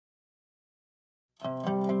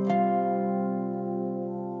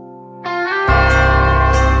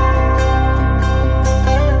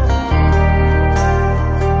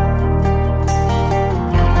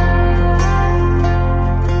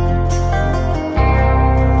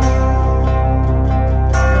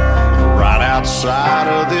Outside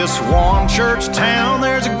of this one church town,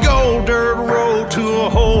 there's a gold dirt road to a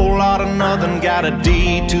whole lot of nothing. Got a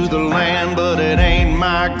deed to the land, but it ain't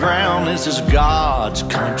my ground. This is God's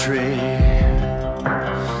country.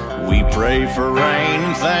 We pray for rain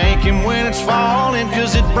and thank Him when it's falling,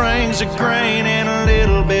 'cause it brings a grain and a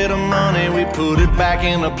little bit of money. We put it back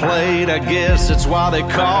in the plate, I guess that's why they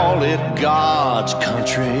call it God's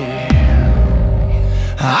country.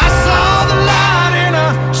 I saw the light in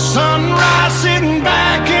a sunrise, sitting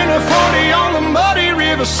back in a 40 on the muddy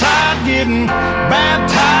riverside, getting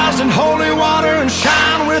baptized in holy water and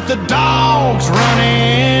shine with the dogs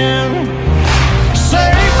running.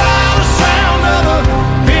 Saved by the sound of a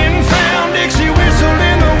pin-found Dixie whistle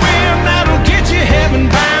in the wind, that'll get you heaven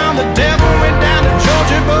bound. The devil went down to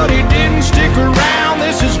Georgia, but he didn't stick around.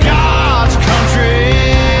 This is God's country.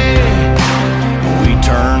 We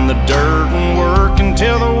turn the dirt and work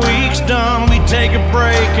until the week's done. We take a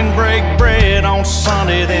break and break bread on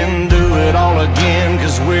Sunday, then do it all again,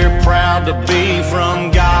 'cause we're proud to be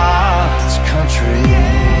from God's country.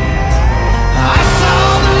 I saw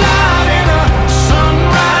the light in a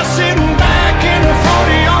sunrise, sitting back in a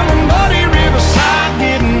 40 on the muddy riverside,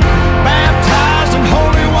 getting baptized in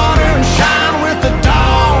holy water and shine with the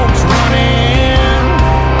dogs running.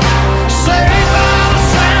 Saved by the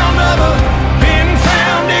sound of a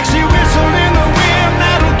pin-found Dixie whistle in the wind,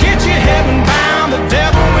 that'll get you heaven bound. The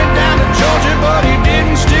devil went down to Georgia, but he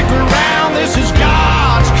didn't stick around. This is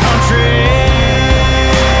God's country.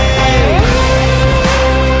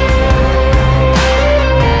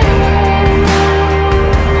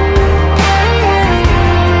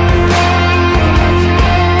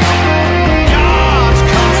 God's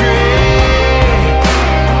country.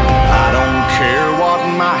 I don't care what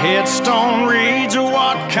my headstone reads or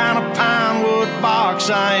what kind of pine wood box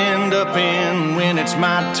I end up in. When it's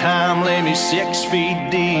my time, lay me 6 feet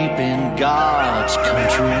deep in God's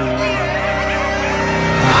country.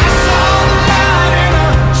 I saw the light in a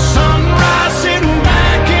sunrise, sitting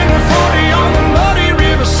back in a 40 on the muddy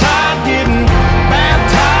riverside, getting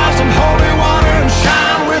baptized in holy water and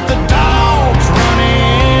shine with the dogs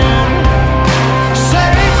running.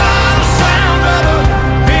 Saved by the sound of a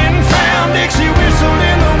pin-found Dixie whistle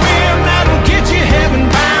in the wind, that'll get you heaven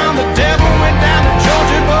bound. The devil went down to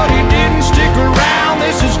Georgia, but he didn't stick around.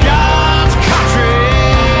 This is God's country.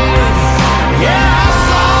 Yeah, I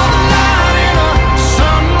saw the light in a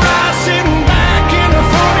sunrise, sitting back in a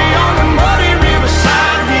 40 on the muddy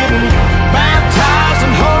riverside, getting baptized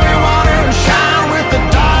in holy water and shine with the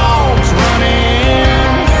dogs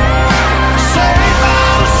running. Saved by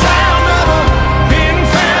the sound of a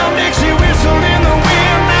pin-found Dixie whistle in the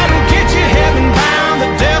wind, that'll get you heaven bound.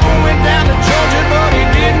 The devil went down to Georgia, but he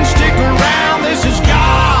didn't stick around. This is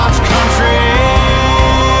God's country.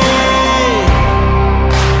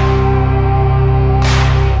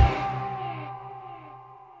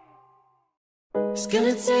 It's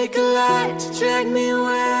gonna take a lot to drag me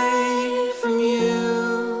away from you.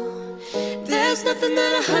 There's nothing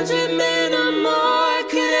that 100 men or more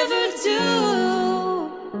could ever do.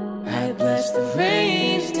 I bless the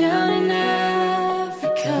rains down in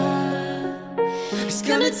Africa. It's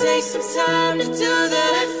gonna take some time to do the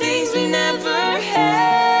things we never had.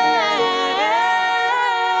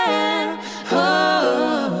 Oh.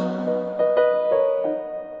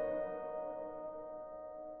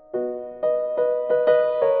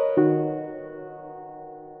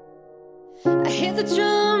 I hear the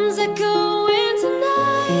drums echoing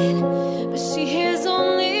tonight, but she hears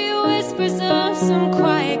only whispers of some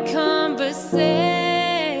quiet conversation.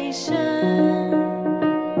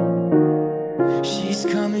 She's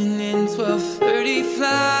coming in 12:30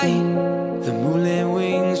 flight. The moonlit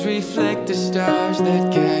wings reflect the stars that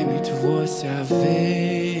guide me towards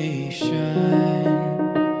salvation.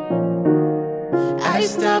 I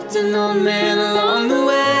stopped an old man along the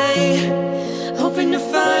way, hoping to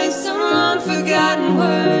find some unforgotten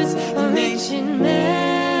words or ancient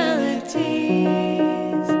melodies.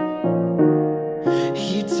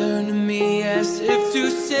 He turned to me as if to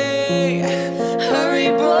say, hurry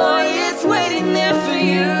boy, it's waiting there for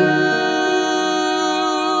you.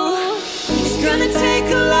 It's gonna take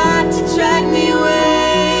a lot to drag me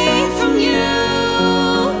away from you.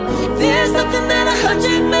 There's nothing that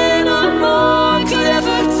 100 men or more could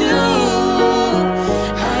ever do.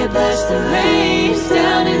 I bless the rains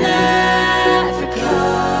down in Africa.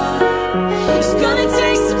 It's gonna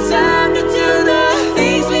take some time to do the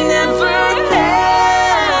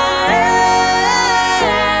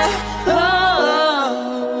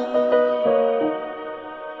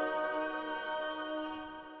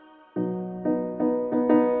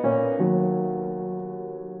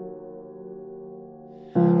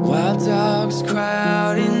dogs cry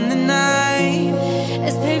out in the night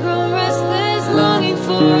as they grow restless, longing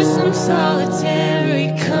for some solitary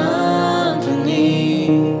company.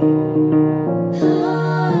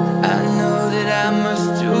 I know that I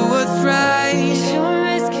must do what's right. Sure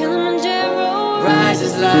as Kilimanjaro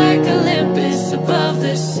rises like Olympus above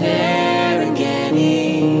the Serengeti.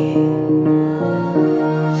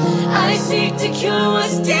 I seek to cure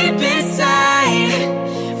what's deep inside,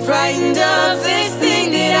 frightened of this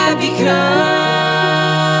thing that I've become.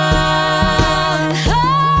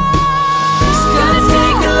 It's gonna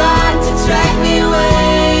take a lot to drag me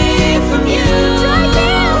away from you.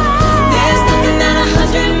 There's nothing that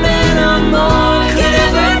 100 men or more could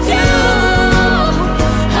ever do.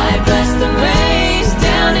 I bless the rains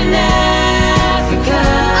down in Africa.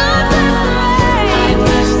 I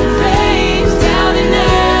bless the rains down in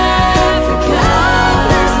Africa.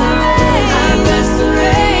 I bless the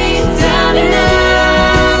rains down in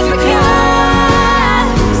Africa.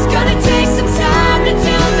 It's gonna take some time to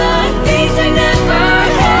do the things I never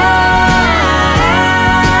had.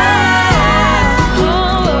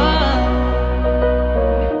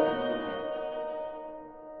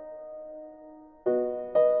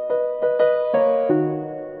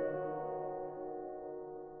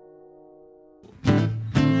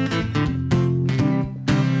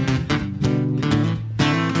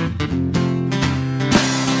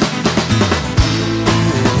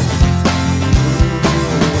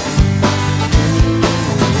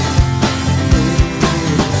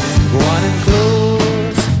 Go on and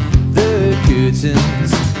close the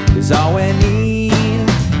curtains, 'cause all we need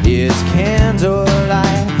is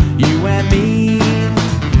candlelight, you and me,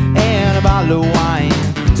 and a bottle of wine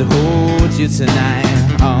to hold you tonight.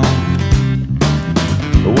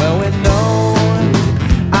 Well, we know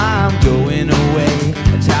I'm going away,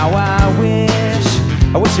 that's how I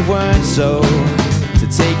wish it weren't so. To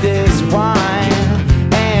take this wine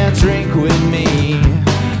and drink with me,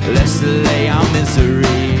 let's delay our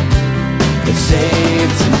misery. Let's save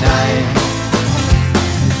tonight,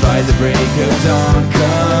 fight the break of dawn,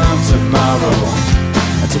 come tomorrow.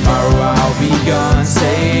 And tomorrow I'll be gone,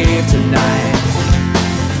 save tonight,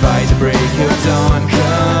 fight the break of dawn,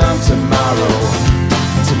 come tomorrow.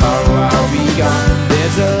 And tomorrow I'll be gone.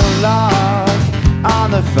 There's a log on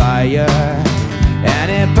the fire, and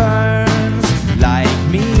it burns like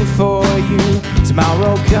me for you.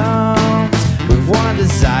 Tomorrow comes with one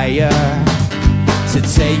desire, to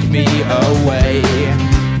take me away.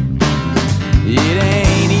 It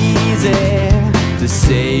ain't easy to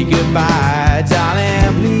say goodbye,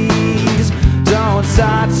 darling, please don't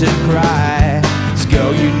start to cry. Just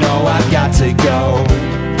go, you know I've got to go.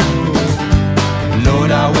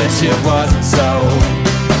 Lord, I wish it wasn't so.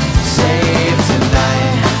 Save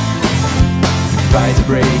tonight, fight the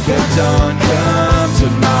break of dawn, come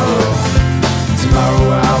tomorrow. Tomorrow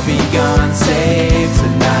I'll be gone, save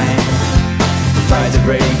tonight, fight the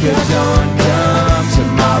break of dawn, come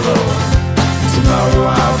tomorrow. Tomorrow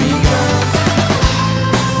I'll be gone.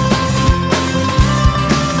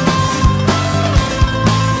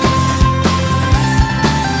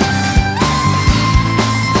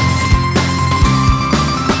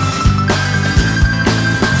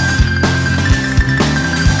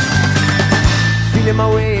 Feeling my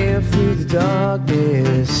way through the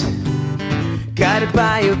darkness, guided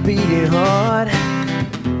by a beating heart.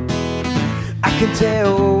 I can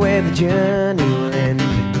tell where the journey will end,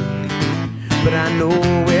 but I know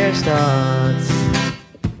where it starts.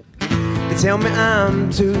 They tell me I'm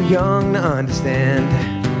too young to understand,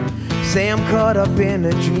 say I'm caught up in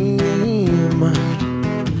a dream.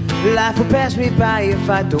 Life will pass me by if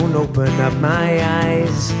I don't open up my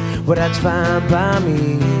eyes. Well, that's fine by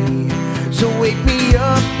me. So wake me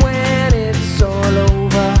up when it's all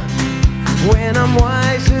over, when I'm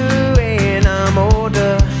wiser and I'm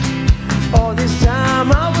older. All this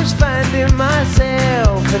time I was finding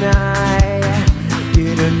myself, and I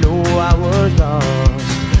didn't know I was lost.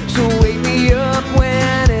 So wake me up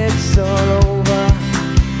when it's all over,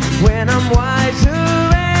 when I'm wiser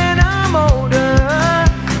and I'm older.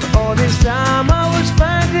 All this time I was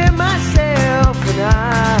finding myself, and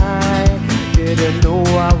I didn't know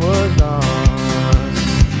I was lost.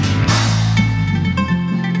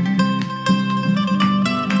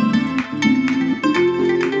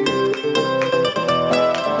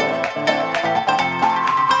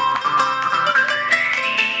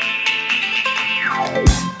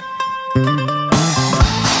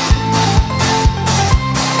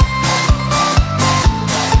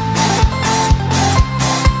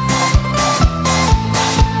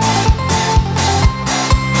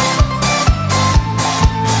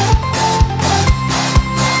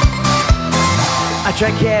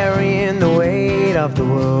 tried carrying the weight of the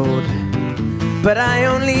world, but I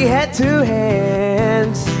only had 2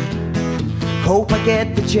 hands. Hope I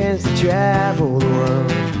get the chance to travel the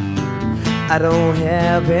world. I don't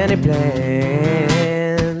have any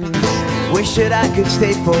plans. Wish that I could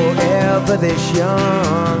stay forever this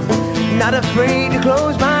young, not afraid to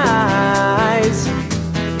close my eyes.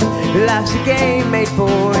 Life's a game made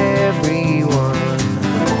for everyone,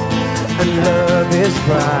 and love is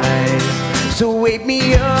prize. So wake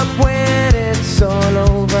me up when it's all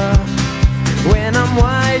over, when I'm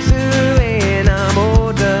wiser and I'm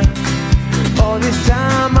older. All this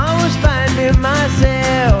time I was finding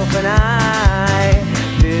myself, and I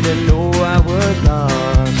didn't know I was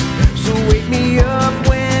lost. So wake me up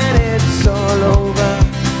when it's all over,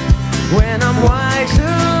 when I'm wiser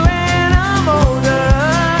and I'm older.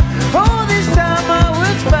 All this time I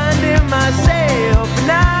was finding myself,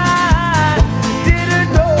 and I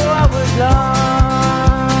didn't know I was lost.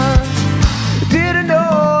 Didn't know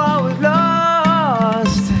I was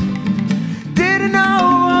lost. Didn't know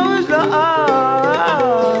I was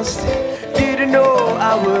lost. Didn't know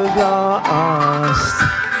I was lost.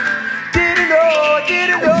 Didn't know,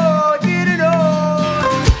 didn't know, didn't know.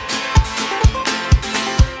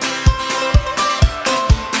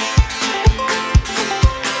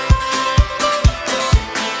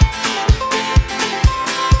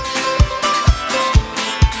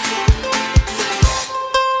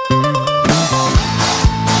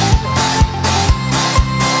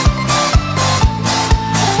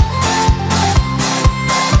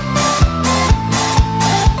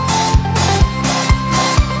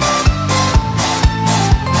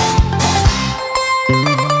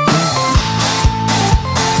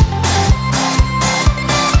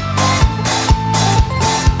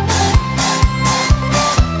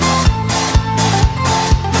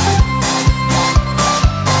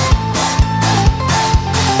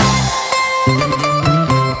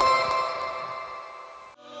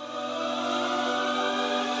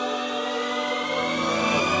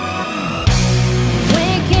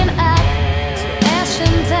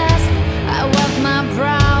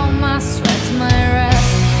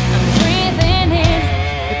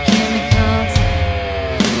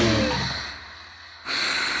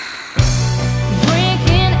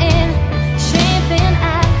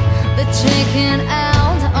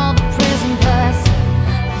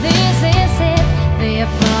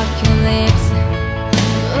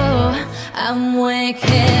 I'm waking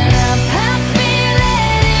up, I feel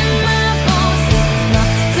it in my bones.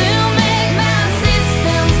 Enough to make my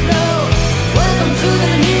systems blow. Welcome to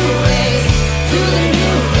the new age, to the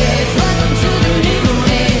new age. Welcome to the new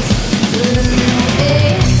age, to the new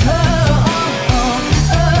age. Oh, oh, oh,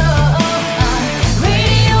 oh, oh, oh.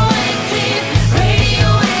 Radioactive,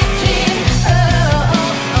 radioactive. Oh,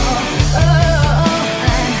 oh, oh, oh, oh.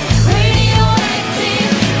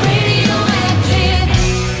 Radioactive, radioactive.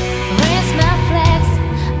 Raise my flags,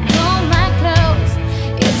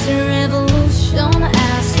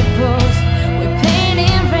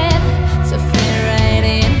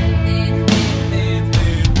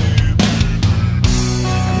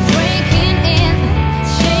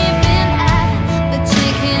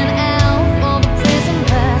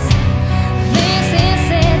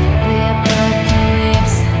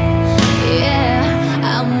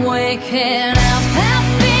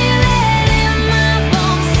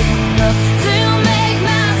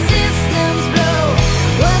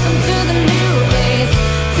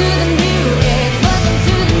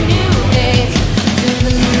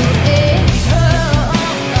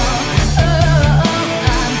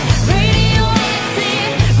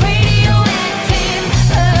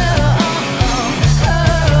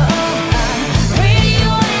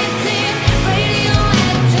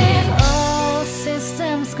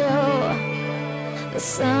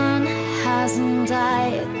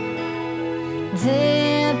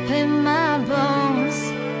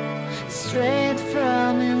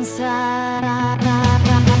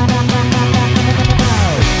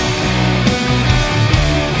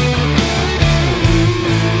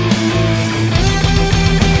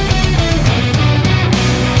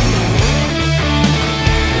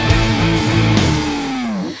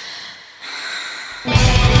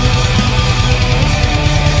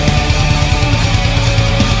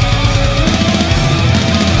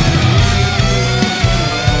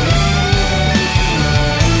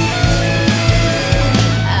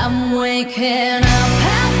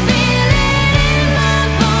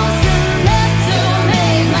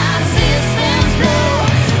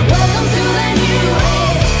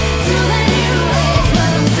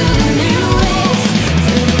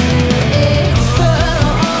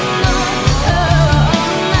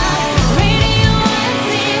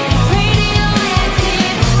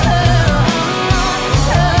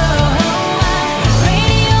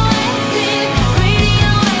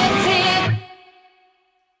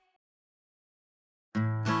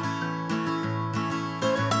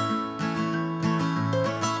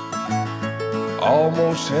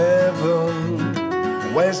 almost heaven,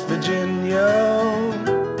 West Virginia,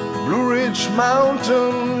 Blue Ridge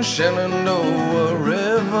Mountain, Shenandoah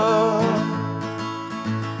River.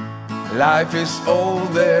 Life is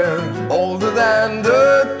old there, older than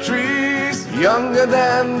the trees, younger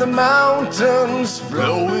than the mountains,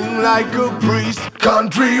 blowing like a breeze.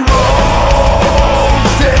 Country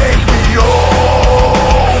roads take me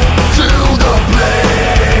home to the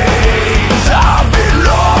place I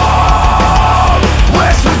belong.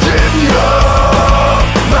 West Virginia,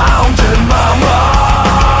 mountain mama,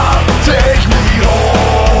 take me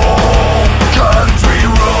home. Country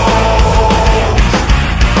roads.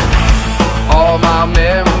 All my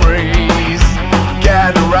memories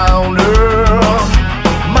gather round her,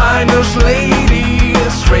 miner's lady, a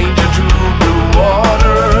stranger to blue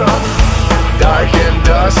water, dark and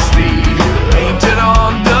dusty, painted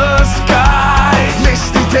on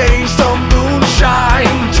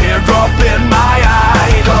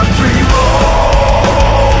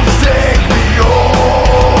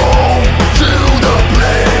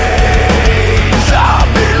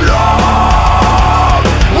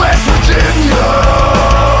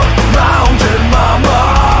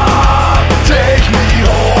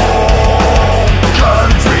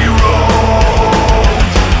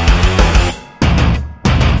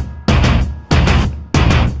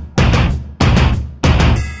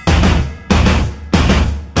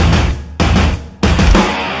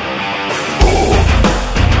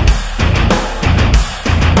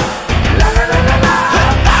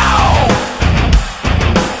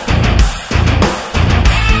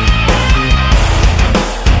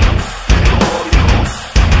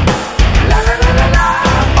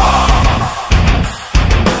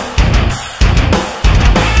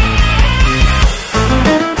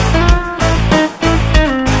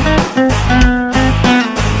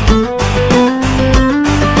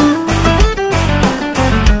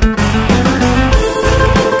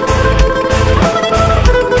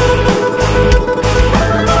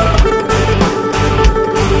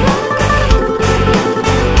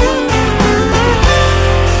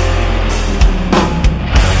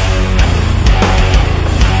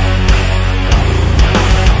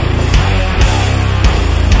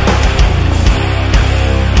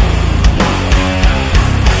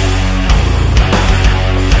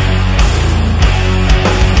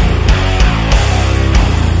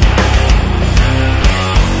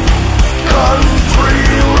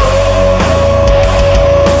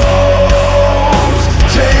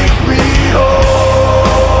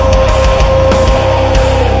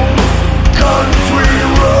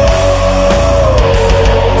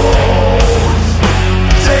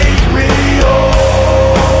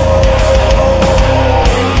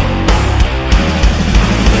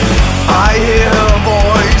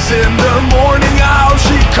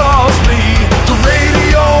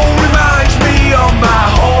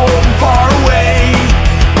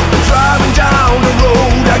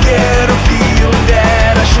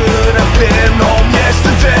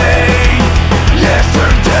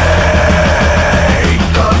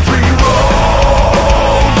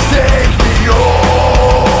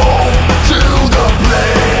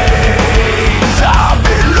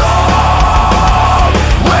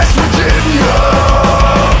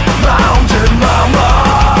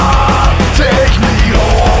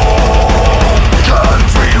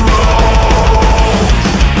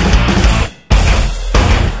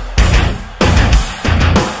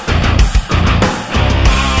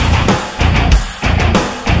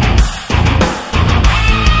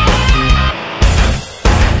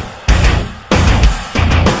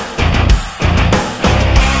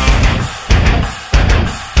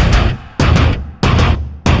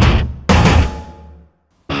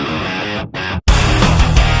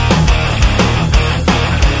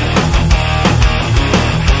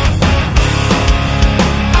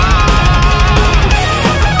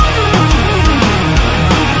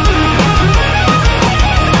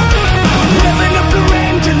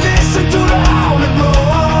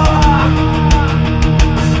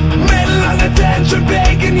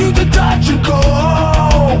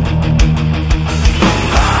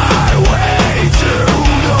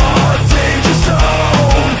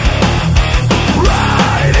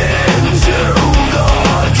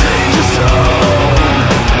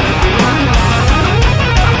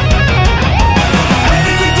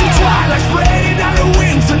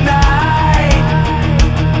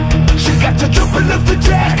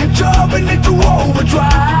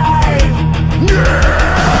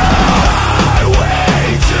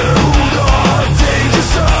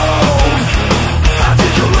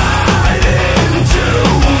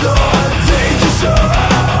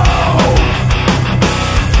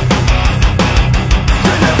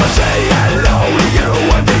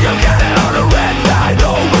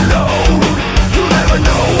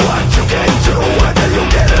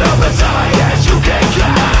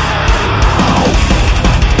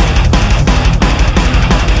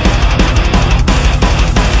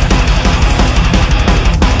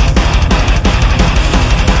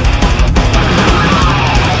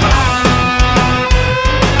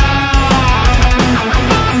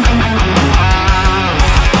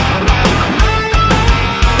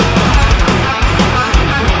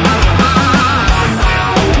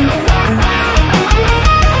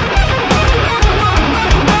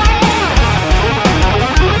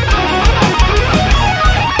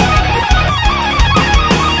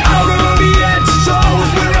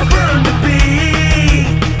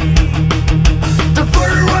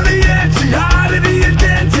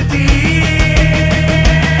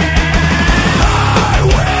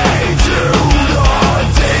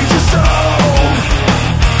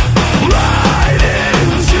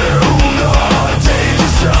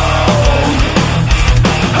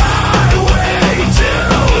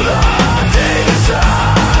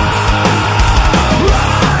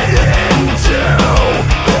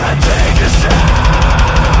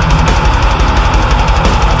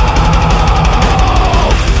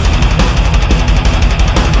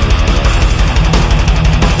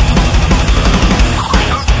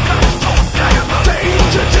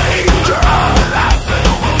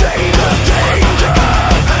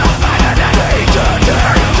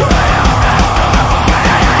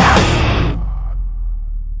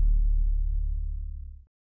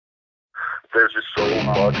There's just so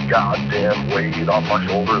much goddamn weight on my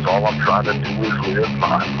shoulders. All I'm trying to do is live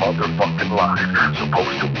my motherfucking life.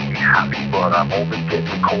 Supposed to be happy, but I'm only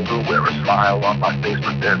getting colder. Wear a smile on my face,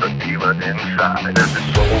 but there's a demon inside. There's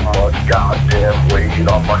just so much goddamn weight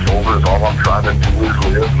on my shoulders. All I'm trying to do is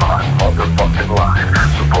live my motherfucking life.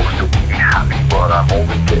 Supposed to be happy, but I'm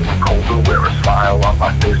only getting colder. Wear a smile on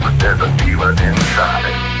my face, but there's a demon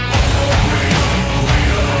inside.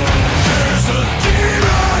 There's a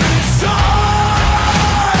demon inside.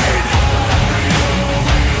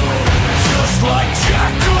 Just like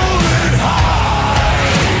Jekyll and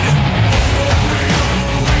Hyde.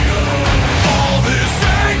 All this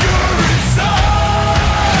anger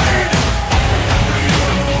inside.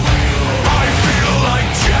 I feel like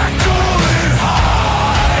Jekyll and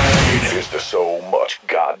Hyde. Is there so much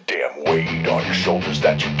goddamn weight on your shoulders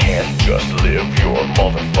that you can't just live your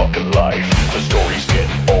motherfucking life? The story's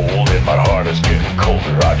getting old and my heart is getting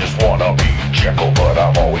colder. I just wanna be Jekyll, but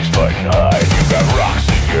I'm always fighting Hyde. You got rocks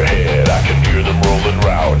in your head, I can hear them rolling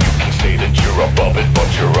round. You can say that you're above it, but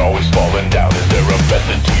you're always falling down. Is there a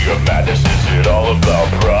method to your madness? Is it all about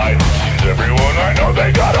pride? Seems everyone I know,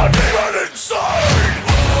 they got a demon inside.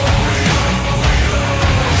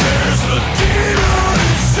 There's a demon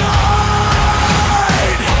inside.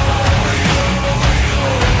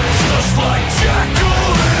 Just like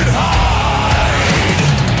Jekyll and Hyde.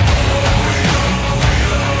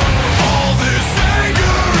 All this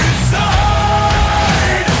anger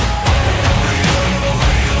inside.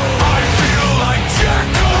 I feel like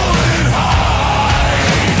Jekyll and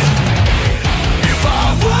Hyde. If I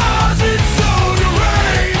wasn't so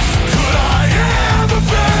deranged, could I ever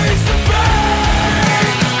face the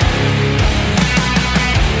pain?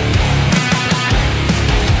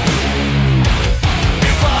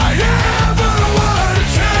 If I ever were to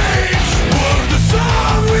change, would the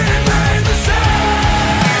song remain the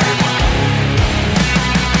same?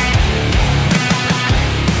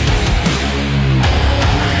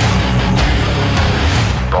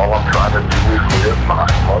 All I'm trying to do is live my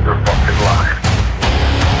motherfucking life.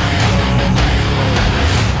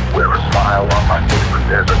 Wear a smile on my face, but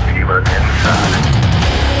there's a demon inside.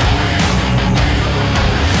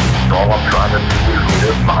 All I'm trying to do is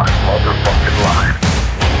live my motherfucking life.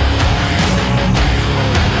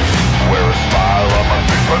 Wear a smile on my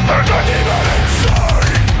face, but there's a demon